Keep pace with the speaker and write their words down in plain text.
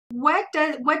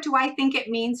what do I think it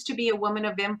means to be a woman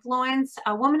of influence?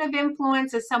 A woman of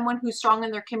influence is someone who's strong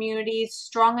in their communities,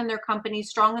 strong in their companies,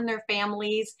 strong in their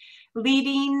families,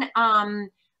 leading.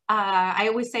 I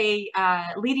always say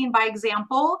leading by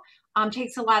example.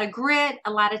 Takes a lot of grit,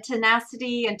 a lot of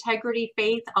tenacity, integrity,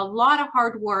 faith, a lot of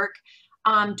hard work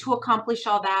to accomplish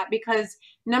all that, because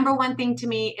number one thing to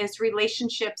me is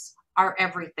relationships are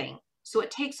everything. So it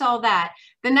takes all that.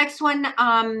 The next one,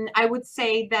 I would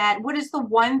say that what is the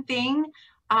one thing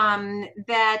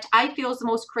that I feel is the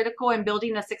most critical in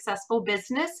building a successful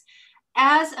business?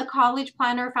 As a college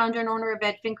planner, founder and owner of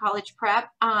EdFin College Prep,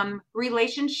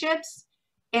 relationships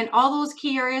and all those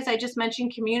key areas I just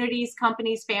mentioned, communities,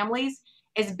 companies, families,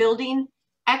 is building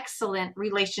excellent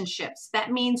relationships.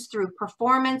 That means through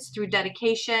performance, through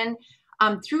dedication,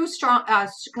 through strong,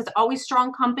 because always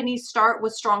strong companies start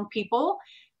with strong people.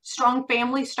 Strong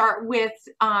families start with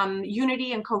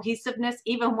unity and cohesiveness,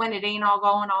 even when it ain't all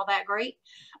going all that great.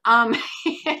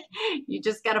 You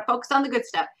just got to focus on the good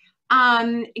stuff.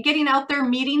 Getting out there,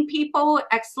 meeting people,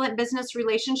 excellent business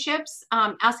relationships,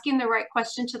 asking the right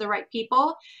question to the right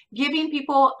people, giving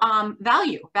people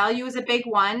value. Value is a big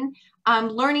one.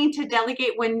 Learning to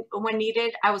delegate when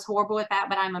needed. I was horrible at that,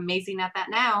 but I'm amazing at that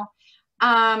now.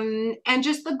 And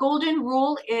just the golden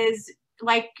rule is,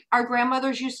 like our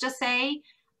grandmothers used to say,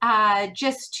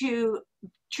 just to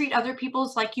treat other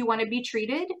people's like you want to be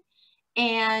treated.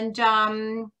 And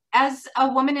as a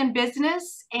woman in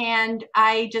business, and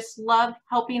I just love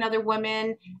helping other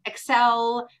women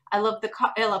excel. I love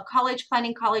college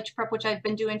planning, college prep, which I've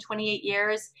been doing 28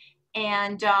 years.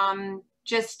 And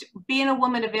just being a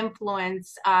woman of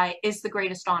influence is the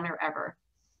greatest honor ever.